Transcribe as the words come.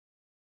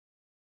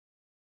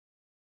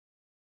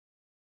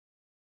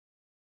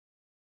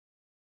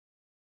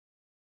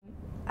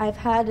I've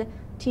had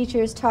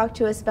teachers talk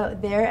to us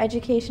about their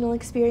educational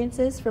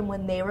experiences from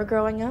when they were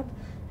growing up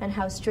and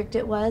how strict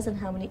it was and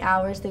how many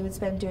hours they would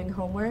spend doing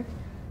homework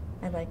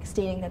and like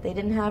stating that they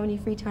didn't have any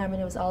free time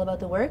and it was all about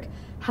the work.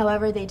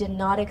 However, they did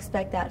not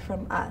expect that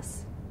from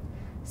us.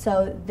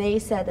 So they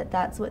said that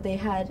that's what they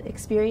had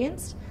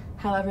experienced.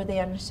 However, they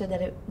understood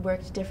that it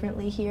worked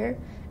differently here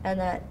and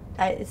that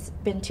it's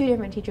been two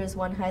different teachers,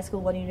 one high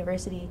school, one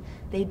university.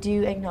 They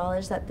do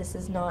acknowledge that this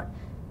is not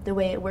the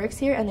way it works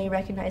here, and they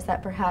recognize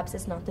that perhaps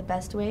it's not the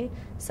best way,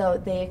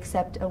 so they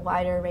accept a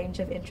wider range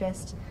of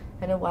interest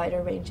and a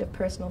wider range of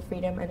personal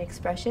freedom and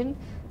expression.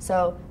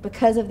 So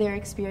because of their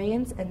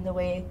experience and the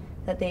way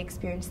that they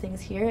experience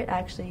things here, it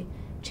actually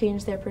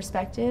changed their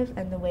perspective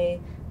and the way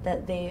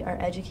that they are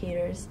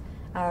educators.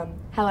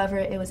 However,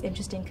 it was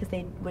interesting because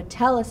they would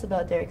tell us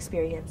about their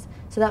experience.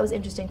 So that was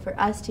interesting for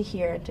us to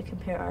hear and to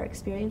compare our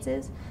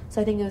experiences.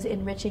 So I think it was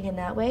enriching in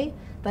that way,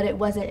 but it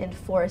wasn't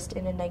enforced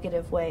in a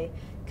negative way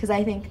because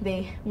I think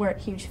they weren't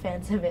huge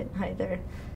fans of it either.